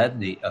and led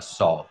the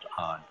assault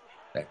on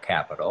the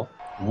Capitol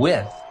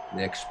with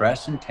the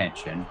express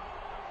intention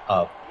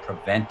of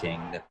preventing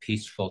the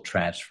peaceful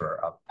transfer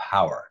of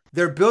power.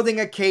 They're building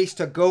a case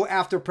to go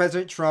after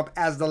President Trump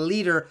as the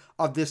leader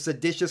of this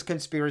seditious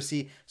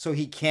conspiracy so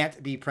he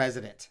can't be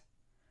president.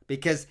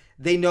 Because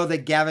they know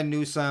that Gavin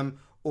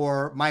Newsom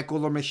or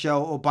Michael or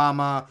Michelle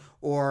Obama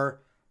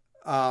or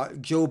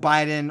Joe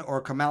Biden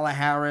or Kamala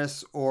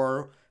Harris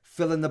or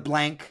fill in the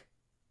blank,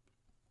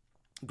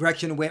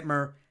 Gretchen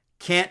Whitmer,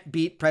 can't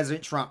beat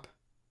President Trump.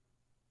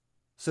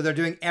 So they're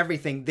doing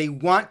everything. They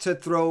want to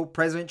throw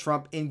President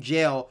Trump in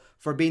jail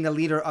for being the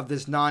leader of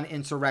this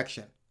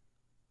non-insurrection.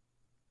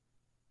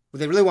 What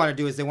they really want to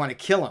do is they want to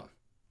kill him.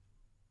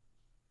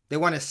 They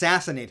want to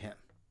assassinate him.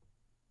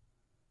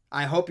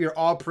 I hope you're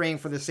all praying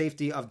for the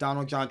safety of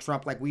Donald John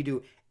Trump like we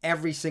do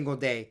every single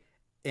day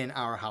in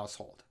our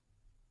household.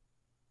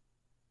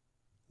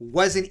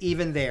 Wasn't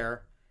even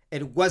there.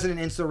 It wasn't an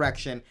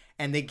insurrection.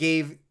 And they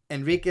gave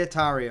Enrique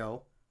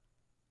Tarrio,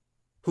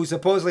 who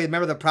supposedly,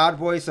 remember the Proud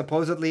Boys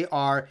supposedly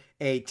are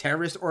a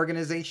terrorist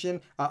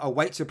organization, a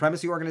white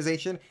supremacy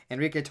organization.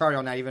 Enrique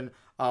Tarrio, not even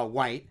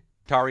white.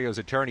 Tarrio's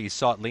attorneys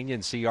sought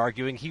leniency,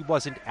 arguing he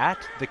wasn't at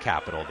the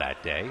Capitol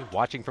that day,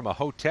 watching from a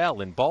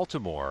hotel in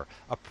Baltimore.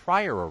 A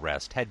prior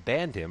arrest had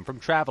banned him from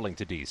traveling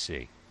to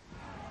D.C.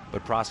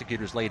 But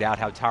prosecutors laid out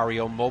how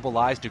Tarrio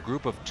mobilized a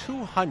group of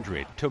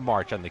 200 to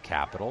march on the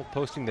Capitol,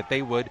 posting that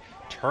they would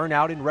turn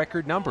out in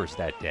record numbers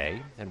that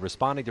day, and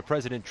responding to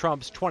President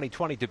Trump's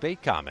 2020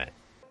 debate comment.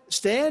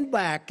 Stand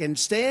back and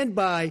stand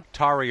by.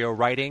 Tarrio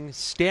writing,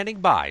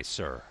 "Standing by,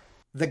 sir."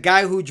 The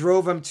guy who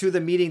drove him to the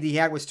meeting that he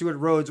had with Stewart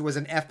Rhodes was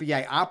an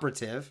FBI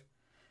operative.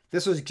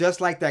 This was just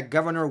like that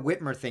Governor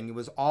Whitmer thing. It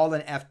was all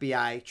an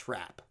FBI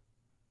trap.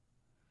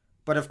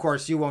 But of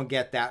course, you won't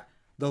get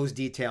those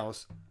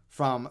details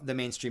from the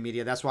mainstream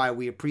media. That's why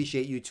we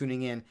appreciate you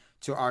tuning in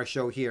to our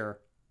show here,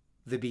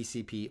 the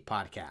BCP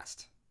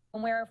Podcast.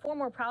 Where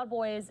former Proud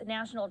Boys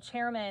national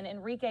chairman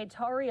Enrique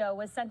Tarrio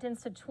was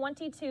sentenced to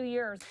 22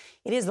 years.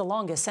 It is the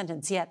longest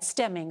sentence yet,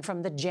 stemming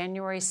from the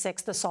January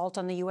 6th assault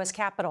on the U.S.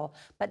 Capitol,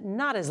 but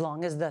not as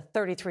long as the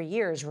 33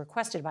 years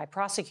requested by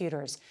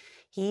prosecutors.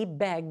 He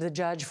begged the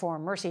judge for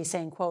mercy,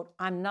 saying, quote,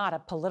 "I'm not a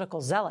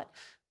political zealot,"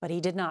 but he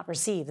did not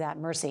receive that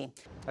mercy.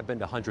 I've been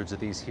to hundreds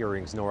of these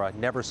hearings, Nora.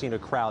 Never seen a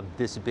crowd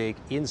this big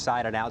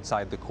inside and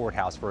outside the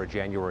courthouse for a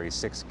January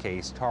 6th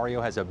case.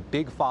 Tarrio has a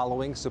big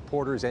following,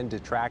 supporters and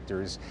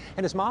detractors.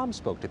 And his mom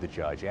spoke to the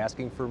judge,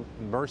 asking for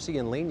mercy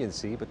and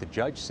leniency. But the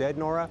judge said,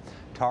 Nora,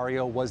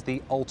 Tarrio was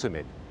the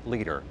ultimate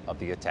leader of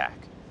the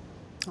attack.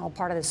 All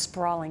part of this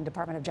sprawling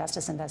Department of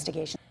Justice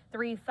investigation.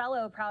 3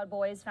 fellow Proud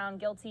Boys found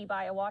guilty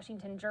by a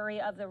Washington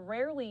jury of the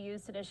rarely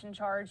used sedition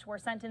charge were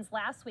sentenced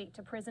last week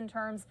to prison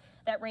terms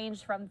that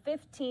ranged from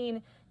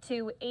 15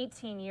 to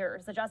 18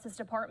 years. The Justice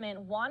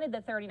Department wanted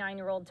the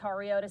 39-year-old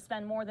Tarrio to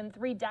spend more than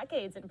 3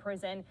 decades in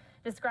prison,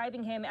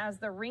 describing him as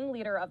the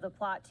ringleader of the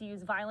plot to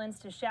use violence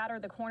to shatter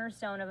the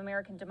cornerstone of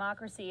American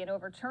democracy and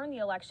overturn the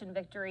election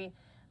victory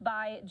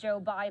by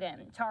Joe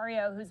Biden.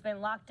 Tarrio, who's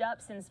been locked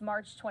up since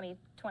March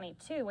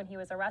 2022 when he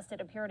was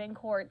arrested, appeared in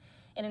court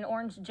in an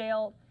orange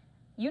jail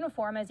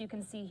uniform, as you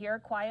can see here,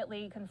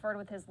 quietly conferred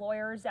with his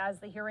lawyers as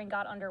the hearing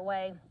got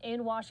underway.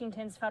 In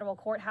Washington's federal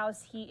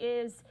courthouse,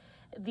 he's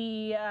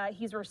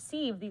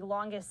received the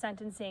longest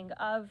sentencing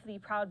of the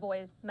Proud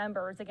Boy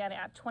members, again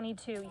at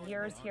 22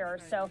 years here.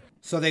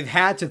 So they've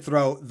had to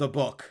throw the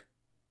book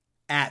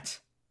at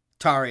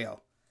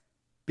Tarrio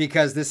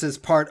because this is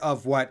part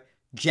of what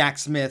Jack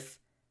Smith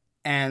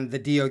and the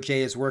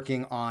DOJ is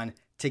working on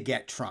to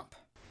get Trump.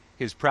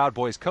 His Proud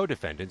Boys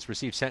co-defendants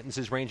received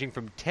sentences ranging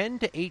from 10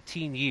 to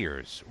 18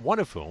 years, one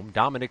of whom,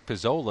 Dominic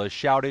Pizzola,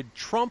 shouted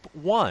Trump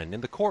won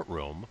in the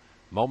courtroom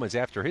moments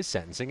after his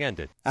sentencing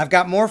ended. I've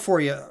got more for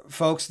you,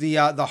 folks. The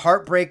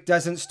heartbreak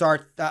doesn't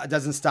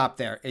stop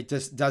there. It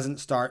just doesn't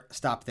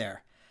stop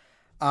there.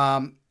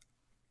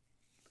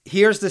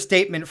 Here's the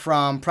statement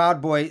from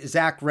Proud Boy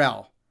Zach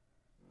Rell.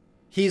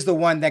 He's the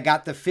one that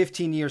got the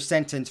 15-year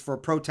sentence for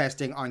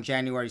protesting on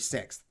January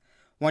 6th.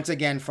 Once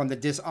again, from the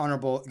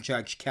dishonorable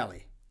Judge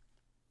Kelly.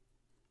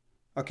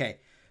 Okay.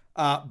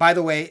 By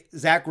the way,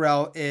 Zach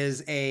Rell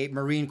is a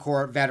Marine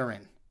Corps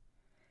veteran.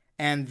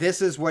 And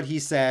this is what he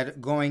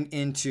said going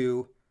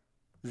into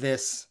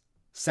this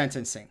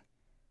sentencing.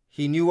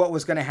 He knew what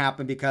was going to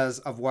happen because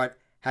of what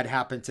had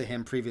happened to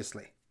him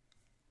previously.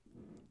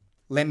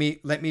 Let me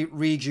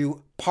read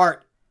you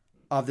part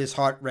of this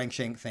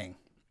heart-wrenching thing.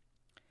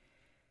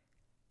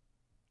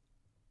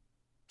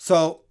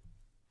 So,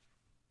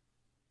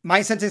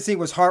 my sentencing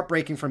was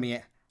heartbreaking for me.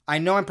 I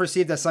know I'm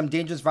perceived as some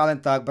dangerous,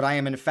 violent thug, but I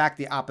am in fact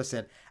the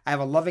opposite. I have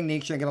a loving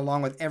nature and get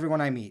along with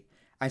everyone I meet.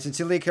 I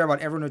sincerely care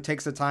about everyone who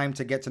takes the time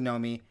to get to know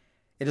me.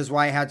 It is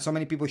why I had so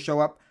many people show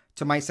up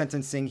to my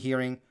sentencing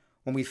hearing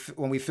when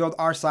we filled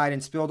our side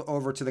and spilled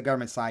over to the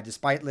government side,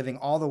 despite living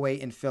all the way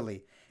in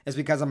Philly. It's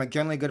because I'm a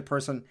generally good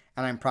person,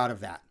 and I'm proud of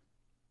that.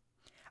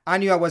 I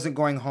knew I wasn't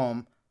going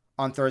home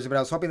on Thursday, but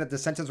I was hoping that the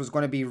sentence was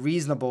going to be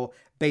reasonable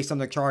based on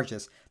the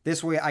charges.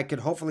 This way I could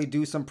hopefully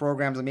do some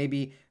programs and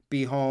maybe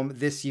be home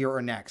this year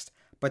or next,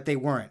 but they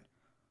weren't.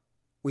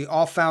 We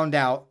all found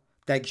out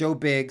that Joe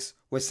Biggs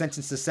was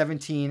sentenced to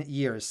 17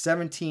 years,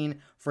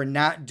 17 for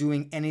not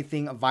doing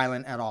anything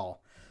violent at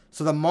all.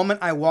 So the moment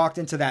I walked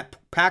into that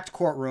packed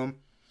courtroom,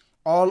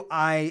 all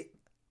I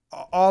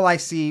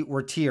see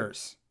were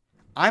tears.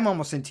 I'm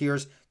almost in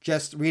tears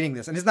just reading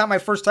this, and it's not my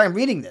first time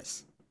reading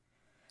this.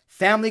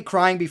 Family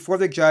crying before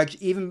the judge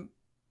even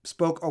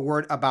spoke a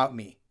word about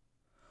me.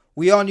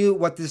 We all knew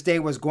what this day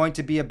was going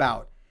to be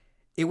about.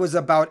 It was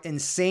about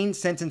insane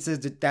sentences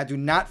that do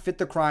not fit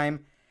the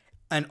crime,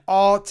 and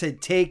all to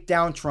take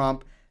down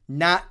Trump,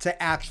 not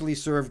to actually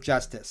serve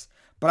justice.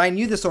 But I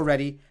knew this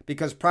already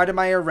because prior to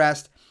my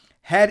arrest,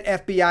 Head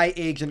FBI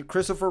agent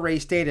Christopher Wray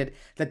stated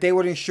that they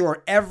would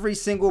ensure every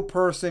single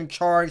person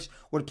charged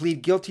would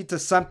plead guilty to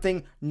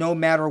something no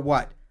matter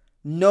what.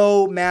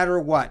 No matter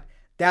what.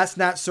 That's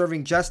not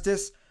serving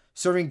justice.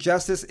 Serving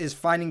justice is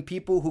finding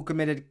people who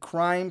committed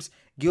crimes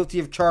guilty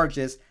of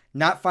charges,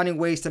 not finding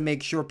ways to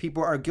make sure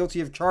people are guilty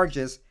of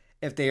charges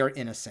if they are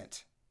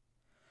innocent.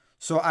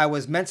 So I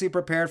was mentally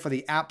prepared for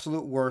the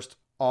absolute worst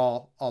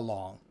all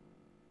along.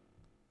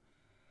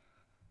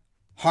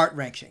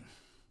 Heart-wrenching.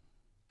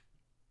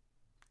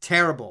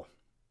 Terrible.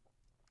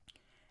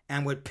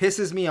 And what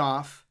pisses me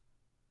off,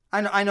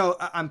 I know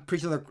I'm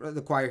preaching to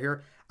the choir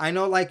here. I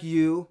know, like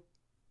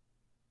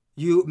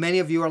many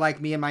of you are like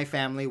me and my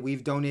family.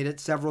 We've donated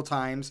several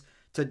times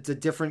to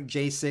different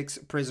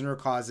J6 prisoner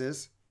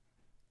causes.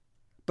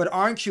 But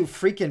aren't you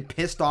freaking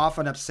pissed off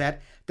and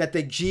upset that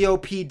the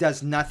GOP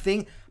does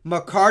nothing?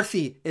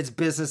 McCarthy, it's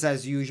business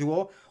as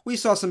usual. We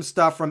saw some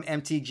stuff from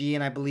MTG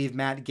and I believe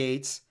Matt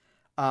Gaetz.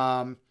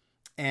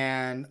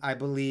 And I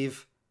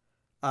believe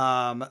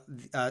Gomer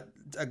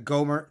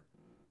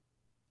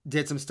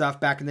did some stuff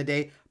back in the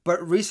day.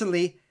 But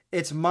recently,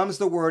 it's mum's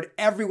the word.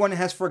 Everyone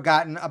has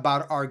forgotten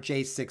about our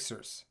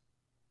J6ERS.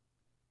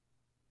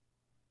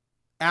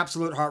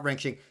 Absolute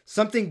heart-wrenching.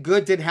 Something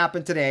good did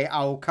happen today.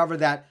 I will cover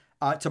that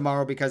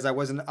tomorrow because I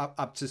wasn't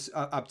up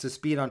to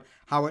speed on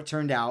how it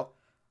turned out.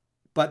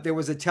 But there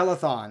was a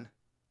telethon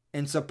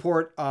in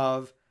support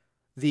of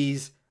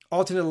these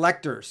alternate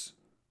electors.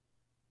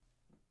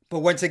 But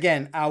once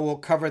again, I will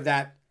cover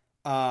that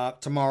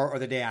tomorrow or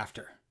the day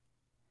after.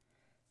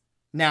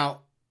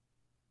 Now,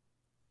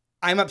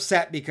 I'm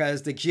upset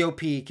because the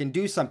GOP can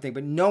do something,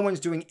 but no one's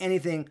doing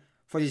anything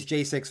for these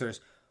J6ERS.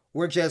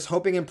 We're just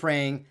hoping and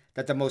praying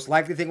that the most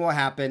likely thing will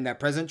happen, that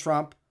President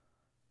Trump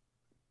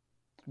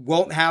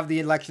won't have the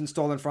election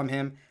stolen from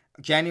him.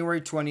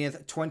 January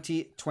 20th,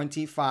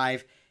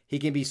 2025, he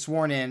can be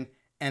sworn in,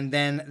 and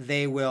then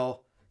he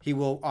will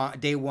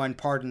day one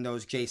pardon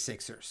those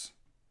J6ERS.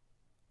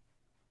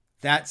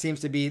 That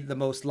seems to be the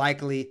most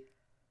likely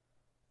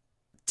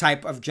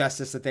type of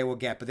justice that they will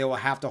get, but they will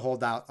have to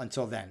hold out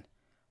until then,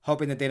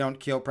 hoping that they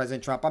don't kill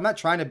President Trump. I'm not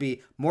trying to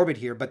be morbid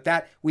here, but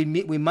that we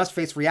must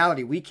face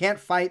reality. We can't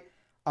fight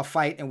a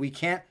fight and we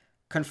can't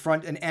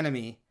confront an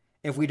enemy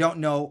if we don't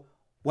know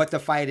what the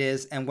fight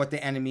is and what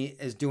the enemy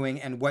is doing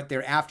and what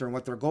they're after and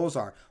what their goals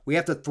are. We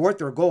have to thwart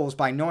their goals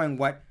by knowing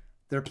what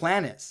their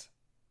plan is.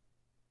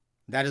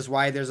 That is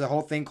why there's a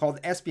whole thing called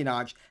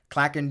espionage,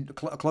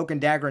 cloak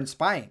and dagger and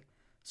spying.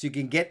 So you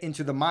can get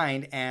into the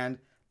mind and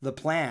the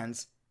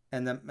plans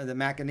and the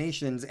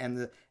machinations and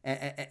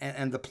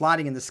the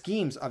plotting and the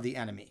schemes of the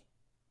enemy.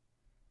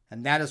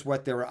 And that is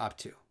what they were up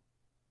to.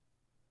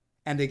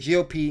 And the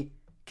GOP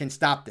can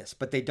stop this,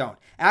 but they don't.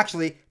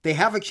 Actually, they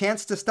have a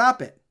chance to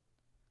stop it.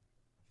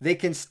 They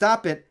can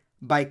stop it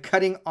by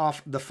cutting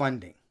off the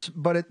funding.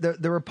 But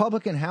the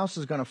Republican House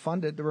is going to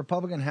fund it. The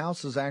Republican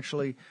House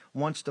actually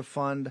wants to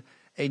fund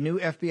a new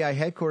FBI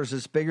headquarters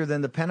that's bigger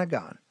than the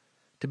Pentagon,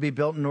 to be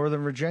built in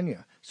Northern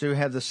Virginia. So you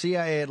have the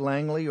CIA at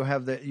Langley, you'll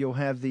have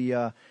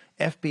the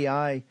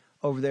FBI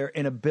over there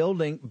in a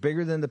building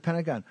bigger than the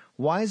Pentagon.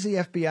 Why does the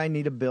FBI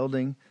need a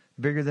building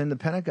bigger than the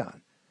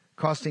Pentagon,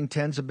 costing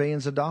tens of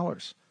billions of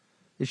dollars?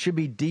 It should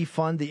be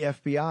defund the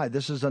FBI.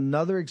 This is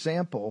another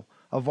example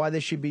of why they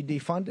should be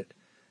defunded.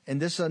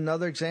 And this is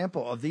another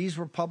example of these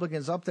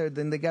Republicans up there,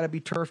 then they got to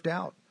be turfed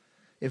out.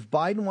 If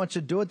Biden wants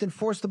to do it, then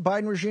force the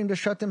Biden regime to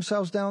shut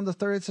themselves down on the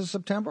 30th of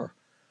September.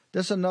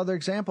 This is another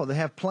example. They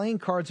have playing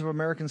cards of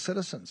American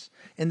citizens,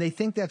 and they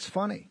think that's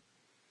funny.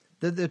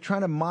 They're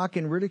trying to mock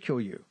and ridicule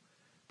you.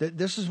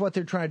 This is what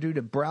they're trying to do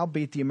to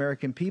browbeat the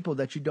American people,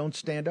 that you don't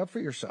stand up for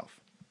yourself.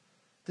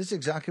 This is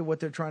exactly what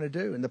they're trying to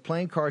do. And the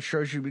playing card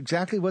shows you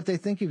exactly what they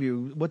think of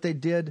you, what they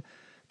did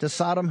to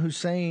Saddam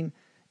Hussein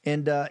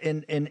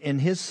and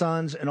his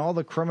sons and all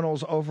the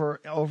criminals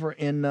over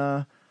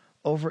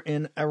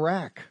in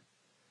Iraq,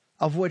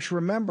 of which,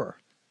 remember,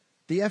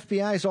 the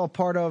FBI is all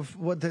part of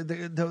what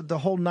the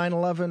whole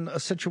 9/11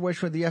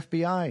 situation with the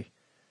FBI,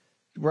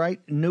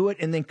 right? Knew it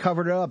and then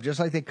covered it up, just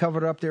like they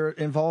covered up their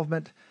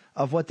involvement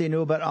of what they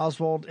knew about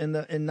Oswald in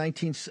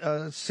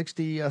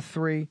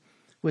 1963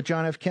 with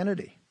John F.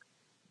 Kennedy.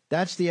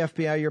 That's the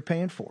FBI you're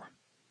paying for.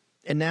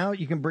 And now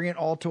you can bring it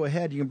all to a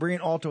head. You can bring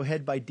it all to a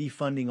head by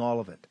defunding all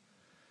of it,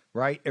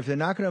 right? If they're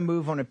not going to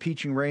move on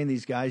impeaching Wray and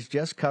these guys,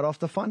 just cut off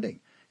the funding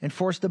and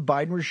force the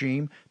Biden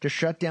regime to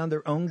shut down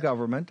their own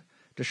government,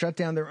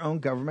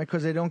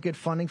 because they don't get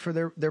funding for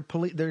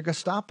their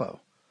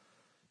Gestapo.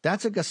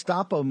 That's a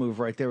Gestapo move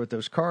right there with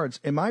those cards.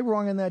 Am I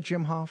wrong in that,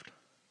 Jim Hoft?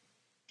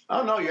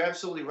 Oh, no, you're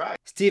absolutely right.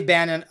 Steve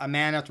Bannon, a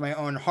man after my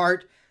own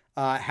heart,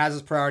 has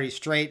his priorities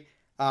straight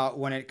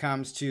when it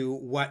comes to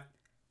what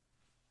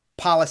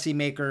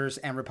policymakers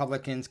and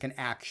Republicans can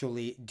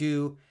actually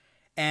do.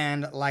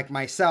 And like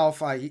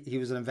myself, he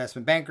was an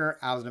investment banker.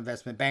 I was an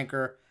investment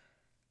banker.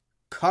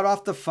 Cut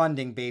off the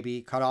funding,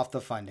 baby. Cut off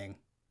the funding.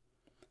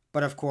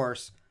 But of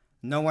course,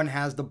 no one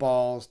has the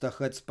balls, the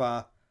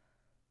chutzpah,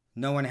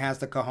 no one has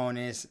the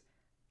cojones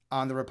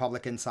on the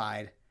Republican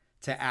side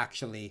to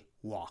actually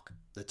walk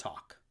the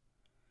talk.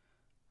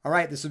 All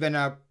right, this has been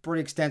a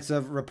pretty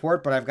extensive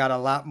report, but I've got a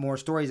lot more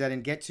stories I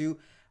didn't get to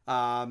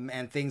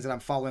and things that I'm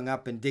following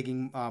up and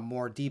digging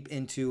more deep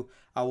into.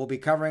 We'll be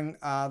covering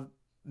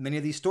many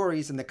of these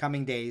stories in the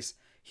coming days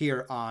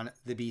here on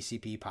the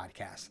BCP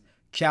podcast.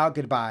 Ciao,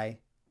 goodbye,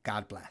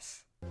 God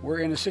bless. We're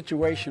in a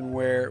situation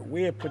where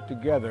we have put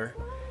together,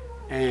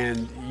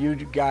 and you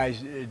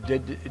guys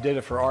did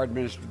it for our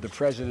the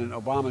President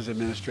Obama's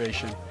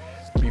administration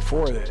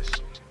before this.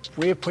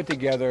 We have put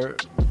together,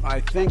 I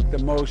think, the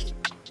most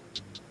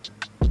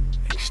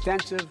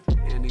extensive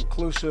and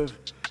inclusive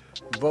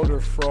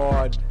voter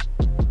fraud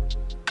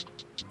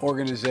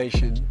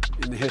organization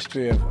in the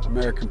history of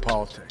American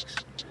politics.